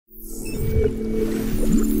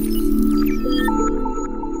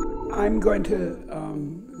I'm going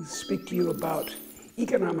to speak to you about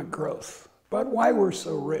economic growth, about why we're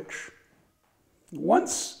so rich.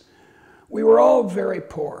 Once, we were all very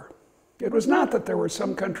poor. It was not that there were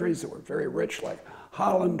some countries that were very rich, like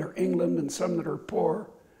Holland or England, and some that are poor,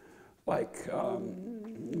 like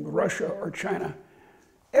Russia or China.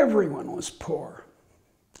 Everyone was poor.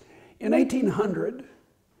 In 1800,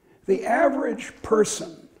 the average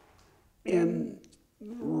person in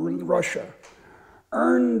Russia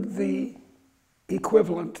earned the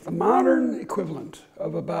equivalent, the modern equivalent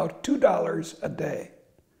of about $2 a day.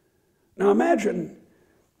 Now imagine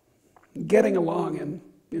getting along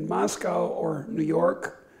in Moscow or New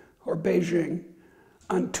York or Beijing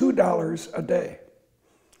on $2 a day.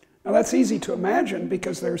 Now that's easy to imagine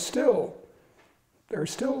because there are still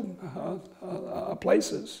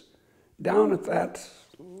places down at that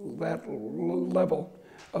level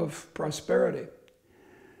of prosperity.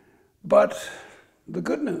 But the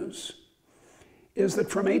good news is that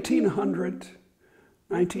from 1800,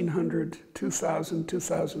 1900, 2000,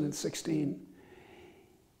 2016,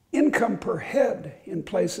 income per head in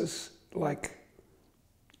places like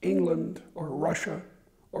England or Russia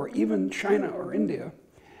or even China or India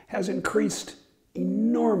has increased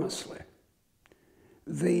enormously.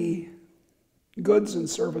 The goods and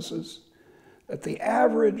services that the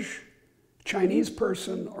average Chinese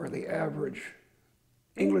person or the average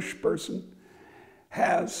English person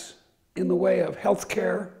has in the way of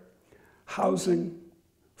healthcare, housing,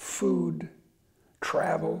 food,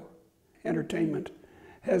 travel, entertainment,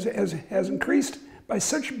 has increased by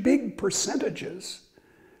such big percentages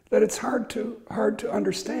that it's hard to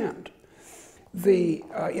understand.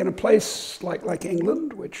 In a place like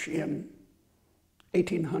England, which in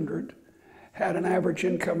 1800 had an average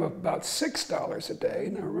income of about $6 a day.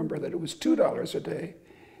 Now remember that it was $2 a day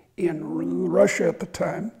in Russia at the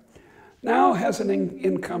time. Now has an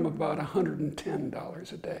income of about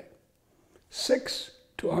 $110 a day. 6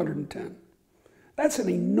 to 110. That's an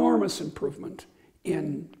enormous improvement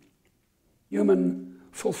in human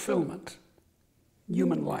fulfillment,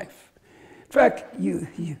 human life. In fact, you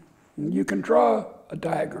can draw a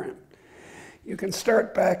diagram. You can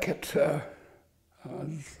start back at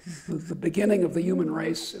the beginning of the human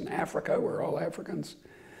race in Africa. We're all Africans.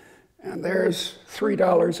 And there's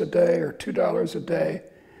 $3 a day or $2 a day.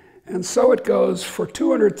 And so it goes for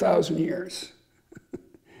 200,000 years.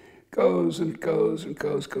 Goes and goes and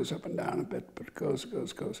goes up and down a bit, but it goes.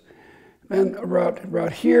 Then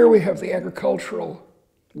about here we have the agricultural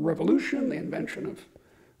revolution, the invention of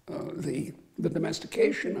the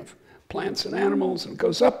domestication of plants and animals, and it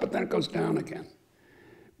goes up, but then it goes down again.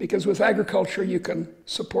 Because with agriculture you can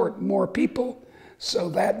support more people,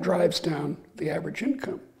 so that drives down the average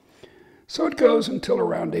income. So it goes until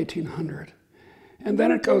around 1800. And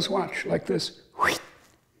then it goes, watch, like this,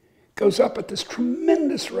 goes up at this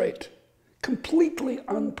tremendous rate, completely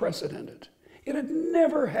unprecedented. It had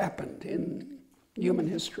never happened in human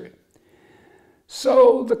history.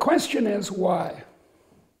 So the question is, why?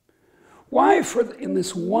 Why, in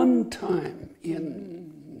this one time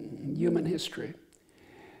in human history,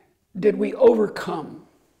 did we overcome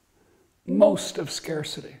most of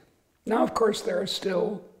scarcity? Now, of course, there are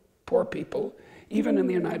still poor people, even in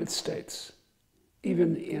the United States,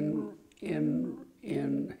 even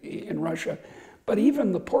in Russia. But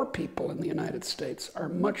even the poor people in the United States are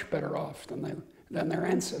much better off than their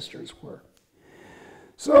ancestors were.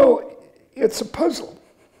 So it's a puzzle.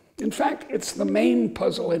 In fact, it's the main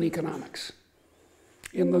puzzle in economics.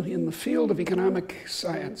 In the field of economic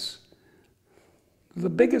science, the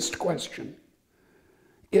biggest question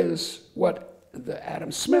is what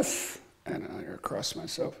Adam Smith, and I cross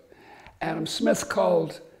myself, Adam Smith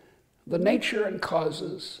called the nature and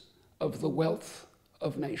causes of the wealth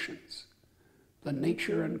of nations. The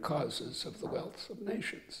nature and causes of the wealth of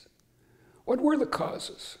nations. What were the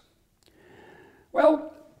causes?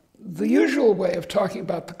 Well, the usual way of talking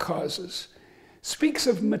about the causes speaks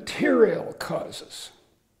of material causes.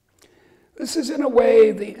 This is in a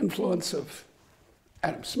way the influence of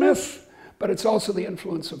Adam Smith, but it's also the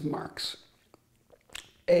influence of Marx.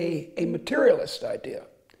 A materialist idea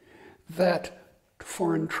that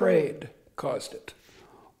foreign trade caused it,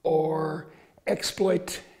 or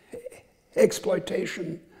exploitation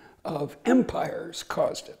of empires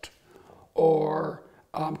caused it, or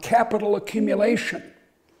capital accumulation,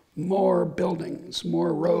 more buildings,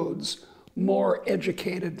 more roads, more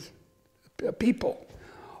educated people,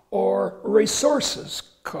 or resources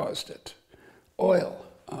caused it, oil,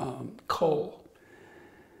 coal.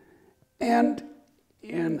 And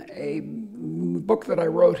in a book that I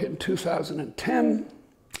wrote in 2010,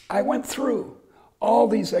 I went through all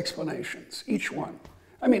these explanations, each one.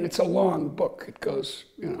 I mean, it's a long book. It goes,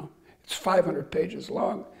 it's 500 pages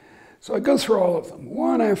long. So I go through all of them,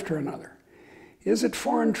 one after another. Is it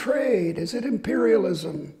foreign trade? Is it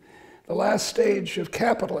imperialism? The last stage of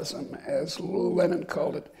capitalism, as Lenin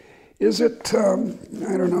called it. Is it,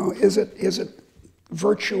 is it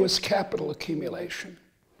virtuous capital accumulation?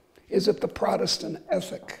 Is it the Protestant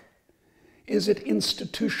ethic? Is it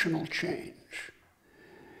institutional change?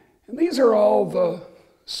 And these are all the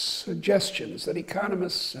suggestions that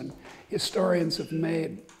economists and historians have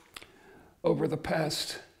made over the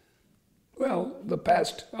past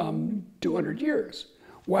 200 years,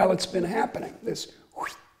 while it's been happening, this.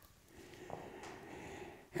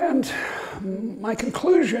 And my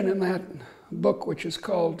conclusion in that book, which is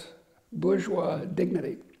called Bourgeois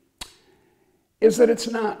Dignity, is that it's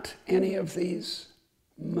not any of these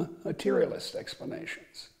materialist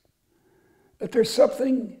explanations, that there's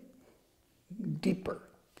something deeper.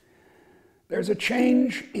 There's a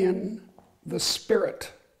change in the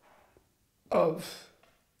spirit of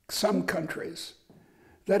some countries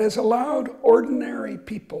that has allowed ordinary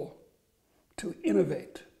people to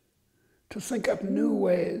innovate, to think up new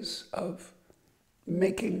ways of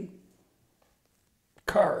making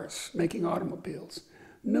cars, making automobiles,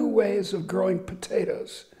 new ways of growing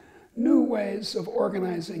potatoes, new ways of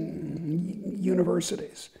organizing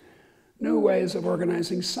universities, new ways of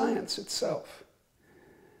organizing science itself.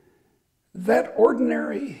 That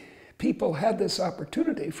ordinary people had this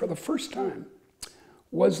opportunity for the first time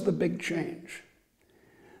was the big change.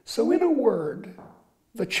 So in a word,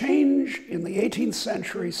 the change in the 18th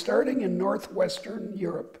century, starting in northwestern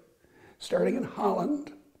Europe, starting in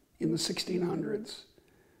Holland in the 1600s,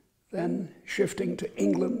 then shifting to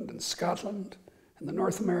England and Scotland and the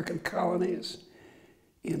North American colonies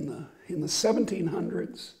in the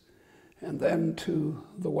 1700s, and then to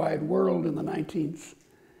the wide world in the 19th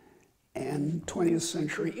and 20th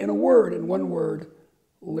century. In one word,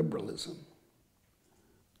 liberalism.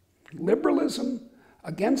 Liberalism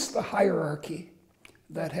against the hierarchy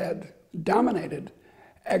that had dominated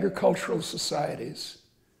agricultural societies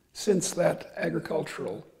since that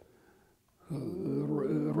agricultural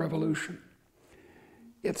revolution.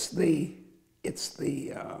 It's the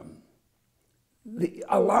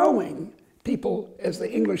allowing people, as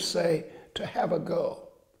the English say, to have a go.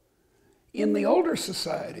 In the older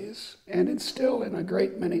societies, and still in a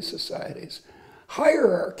great many societies,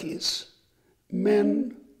 hierarchies,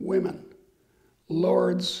 men, women,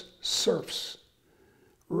 lords, serfs,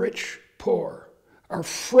 rich, poor, are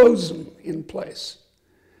frozen in place.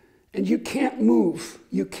 And you can't move,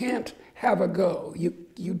 you can't have a go,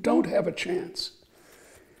 you don't have a chance.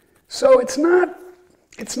 So it's not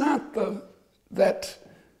that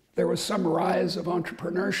there was some rise of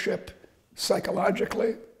entrepreneurship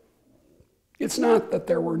psychologically. It's not that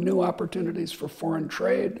there were new opportunities for foreign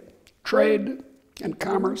trade and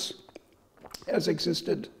commerce has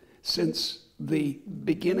existed since the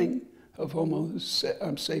beginning of Homo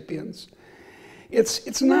sapiens.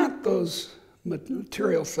 It's not those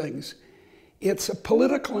material things. It's a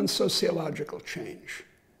political and sociological change.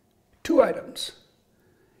 Two items: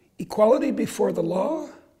 equality before the law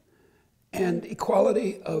and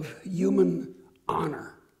equality of human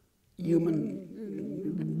honor,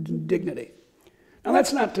 human dignity. Now,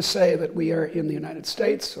 that's not to say that we are in the United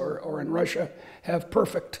States or in Russia have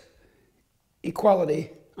perfect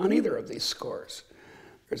equality on either of these scores.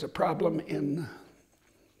 There's a problem in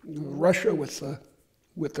Russia with the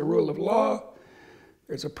rule of law.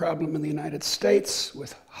 There's a problem in the United States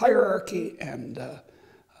with hierarchy and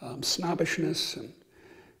snobbishness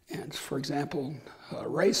and, for example,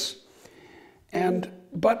 race.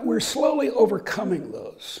 But we're slowly overcoming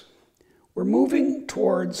those. We're moving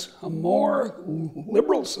towards a more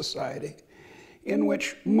liberal society in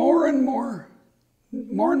which more and more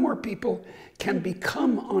people can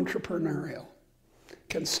become entrepreneurial,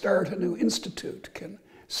 can start a new institute, can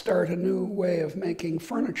start a new way of making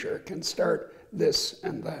furniture, can start this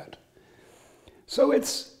and that. So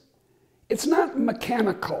it's not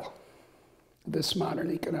mechanical, this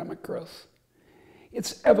modern economic growth.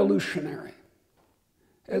 It's evolutionary.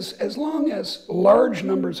 As long as large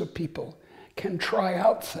numbers of people can try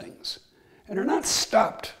out things and are not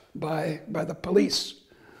stopped by the police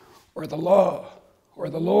or the law or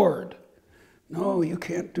the Lord. No, you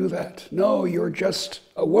can't do that. No, you're just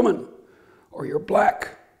a woman, or you're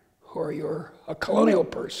black, or you're a colonial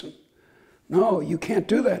person. No, you can't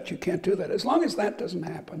do that. You can't do that. As long as that doesn't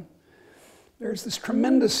happen, there's this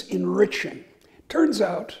tremendous enriching. Turns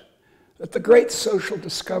out that the great social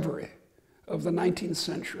discovery of the 19th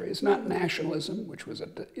century is not nationalism, which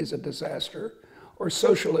is a disaster, or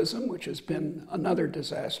socialism, which has been another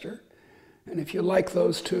disaster. And if you like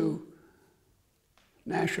those two,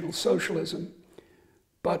 National Socialism,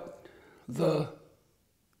 but the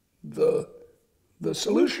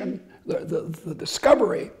solution, the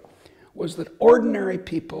discovery was that ordinary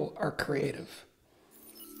people are creative.